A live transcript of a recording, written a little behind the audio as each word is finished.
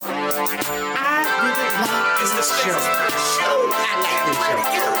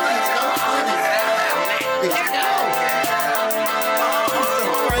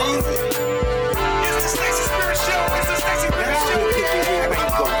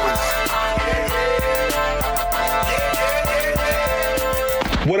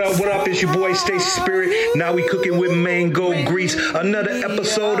What up? It's your boy Stacy Spirit. Now we cooking with mango grease. Another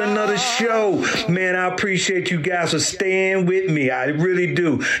episode, another show. Man, I appreciate you guys for staying with me. I really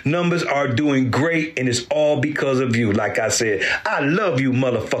do. Numbers are doing great, and it's all because of you. Like I said, I love you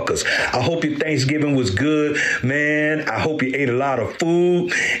motherfuckers. I hope your Thanksgiving was good. Man, I hope you ate a lot of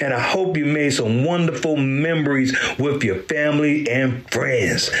food, and I hope you made some wonderful memories with your family and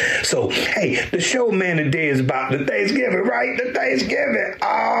friends. So, hey, the show, man, today is about the Thanksgiving, right? The Thanksgiving.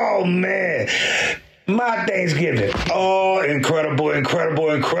 Oh, man. My Thanksgiving. Oh, incredible.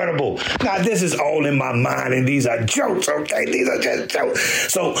 Now, this is all in my mind, and these are jokes, okay? These are just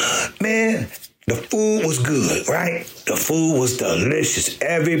jokes. So, man, the food was good, right? The food was delicious.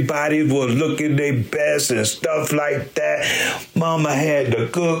 Everybody was looking their best and stuff like that. Mama had the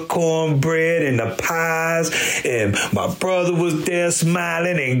good cornbread and the pies, and my brother was there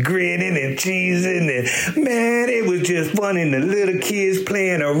smiling and grinning and cheesing, and man, it was just fun, and the little kids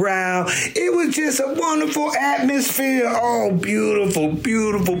playing around. It was just a wonderful atmosphere. Oh, beautiful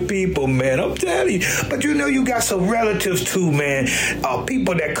people, man. I'm telling you. But you know, you got some relatives too, man.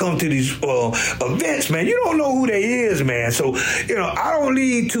 People that come to these events, man. You don't know who they is, man. So, you know, I don't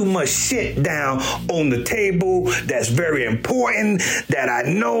leave too much shit down on the table that's very important, that I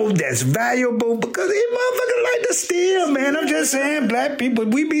know that's valuable, because these motherfuckers like to steal, man. I'm just saying, black people,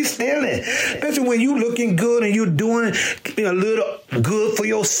 we be stealing. Especially when you looking good and you doing a little good for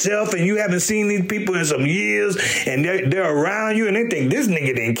yourself, and you haven't seen these people in some years, and they're around you, and they think, this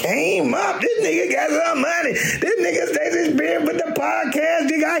nigga done came up. This nigga got some money. This nigga stays his beard with the podcast.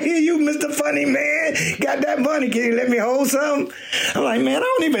 Nigga, I hear you, Mr. Funny Man. Got that money. Can you let me hold something? I'm like, man, I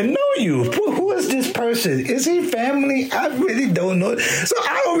don't even know you. Who is this person? Is he family? I really don't know. So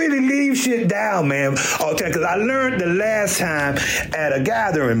I don't really leave shit down, man. Okay, because I learned the last time at a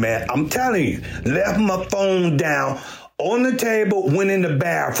gathering, man. I'm telling you, left my phone down on the table, went in the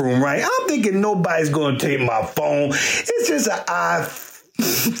bathroom, right? I'm thinking nobody's going to take my phone. It's just an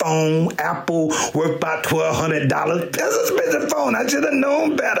iPhone, Apple, worth about $1,200. That's a expensive phone. I should have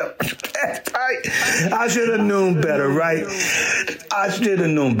known better. That's right. I should have known better, right? I should have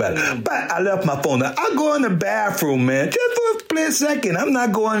known better. But I left my phone there. I go in the bathroom, man, just for a split second. I'm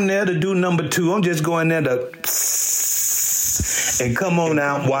not going there to do number two. I'm just going there to and come on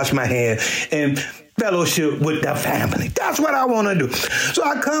out, wash my hands, and fellowship with the family. That's what I want to do. So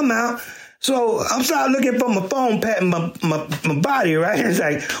I come out. So I'm starting looking for my phone, patting my body, right? It's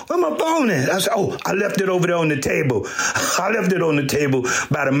like, where my phone is? I said, oh, I left it over there on the table. I left it on the table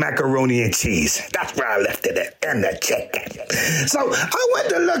by the macaroni and cheese. That's where I left it at, and the chicken. So I went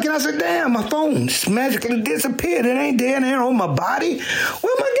to look, and I said, damn, my phone just magically disappeared. It ain't there on my body.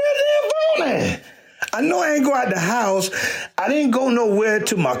 Where my goddamn phone at? I know I ain't go out the house. I didn't go nowhere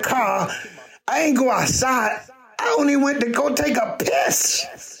to my car. I ain't go outside. I only went to go take a piss.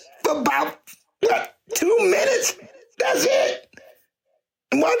 For about, 2 minutes? That's it.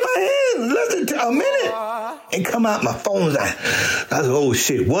 Wash my hands less than a minute. And come out, my phone's out. I said, oh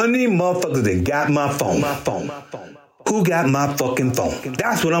shit, one of these motherfuckers that got my phone. Who got my fucking phone?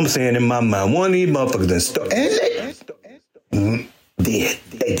 That's what I'm saying in my mind. One of these motherfuckers that stole. And they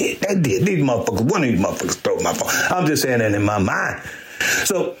did. These motherfuckers, one of these motherfuckers stole my phone. I'm just saying that in my mind.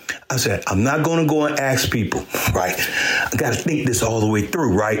 So I said, I'm not going to go and ask people, right? I got to think this all the way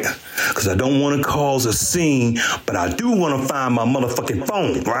through, right? Because I don't want to cause a scene, but I do want to find my motherfucking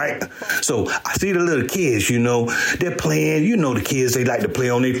phone, right? So I see the little kids, they're playing, the kids, they like to play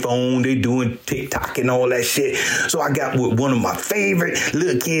on their phone. They doing TikTok and all that shit. So I got with one of my favorite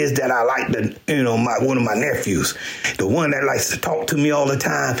little kids that I like to, one of my nephews, the one that likes to talk to me all the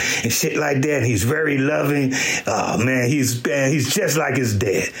time and shit like that. He's very loving. Man, he's just like his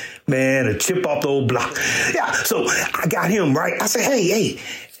dad. Man, a chip off the old block. Yeah, so I got him, right? I said, hey,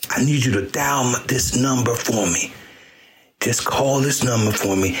 I need you to dial this number for me. Just call this number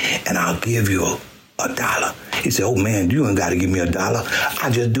for me, and I'll give you a dollar. He said, oh, man, you ain't got to give me $1. I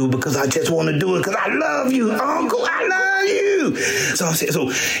just do it because I just want to do it because I love you, Uncle. I love you. So I said, so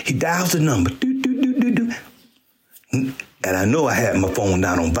he dials the number. And I know I had my phone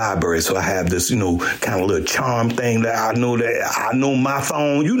down on vibrate, so I have this, kind of little charm thing that I know my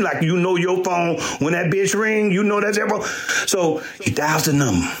phone. You know your phone. When that bitch ring, you know that's your phone. So he dials the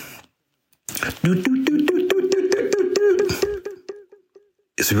number.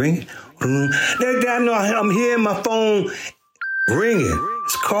 It's ringing. I know I'm hearing my phone ringing.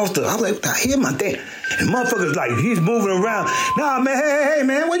 It's across the. I was like, I hear my thing. And motherfuckers like, he's moving around. Nah, man, hey,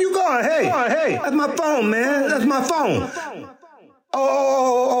 man, where you going? Hey, that's my phone, man. That's my phone.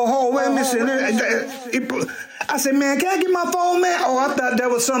 Oh, wait a minute. I said, man, can I get my phone, man? Oh, I thought that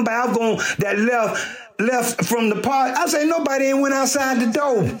was somebody that left left from the party. I say, nobody ain't went outside the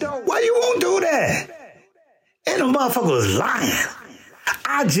door. Why you won't do that? And the motherfucker was lying.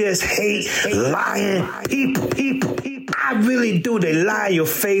 I just hate lying people. I really do. They lie in your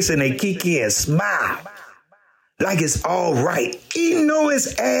face and they kiki and smile like it's all right. Even though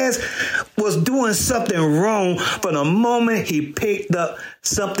his ass was doing something wrong from the moment he picked up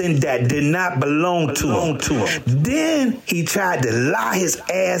something that did not belong to him. Then he tried to lie his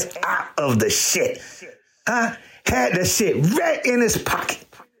ass out of the shit. Had the shit right in his pocket.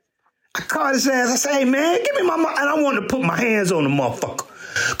 I called his ass. I said, hey, man, give me my money. And I wanted to put my hands on the motherfucker.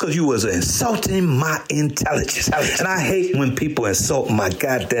 Because you was insulting my intelligence. And I hate when people insult my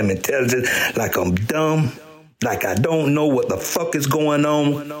goddamn intelligence like I'm dumb, like I don't know what the fuck is going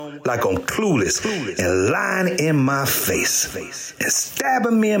on, like I'm clueless, and lying in my face, and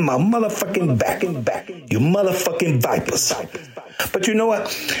stabbing me in my motherfucking back, you motherfucking vipers. But you know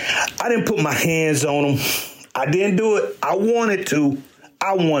what? I didn't put my hands on them. I didn't do it. I wanted to.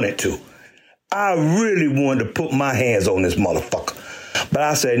 I really wanted to put my hands on this motherfucker. But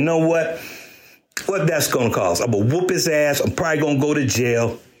I said, you know what? What that's going to cost? I'm going to whoop his ass. I'm probably going to go to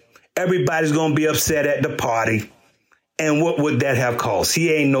jail. Everybody's going to be upset at the party. And what would that have cost?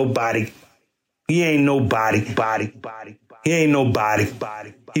 He ain't nobody. He ain't nobody.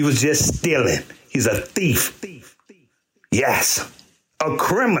 He was just stealing. He's a thief. Yes. A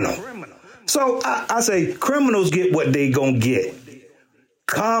criminal. So I say criminals get what they going to get.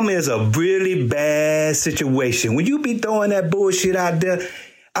 Karma is a really bad situation. When you be throwing that bullshit out there,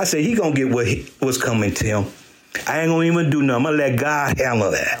 I say he gonna get what's coming to him. I ain't gonna even do nothing. I'm gonna let God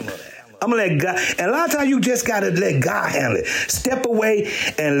handle that. I'm gonna let God. And a lot of times you just gotta let God handle it. Step away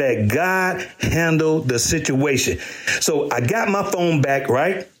and let God handle the situation. So I got my phone back,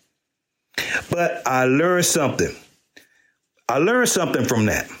 right? But I learned something. From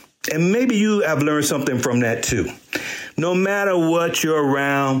that. And maybe you have learned something from that too. No matter what you're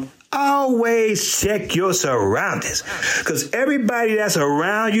around, always check your surroundings. Because everybody that's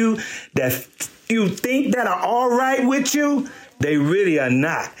around you that you think that are all right with you, they really are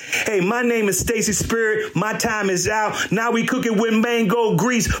not. Hey, my name is Stacy Spirit. My time is out. Now we cooking with mango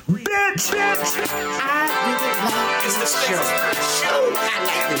grease. Bitch! I really like this show. I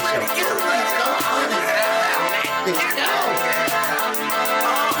like this show.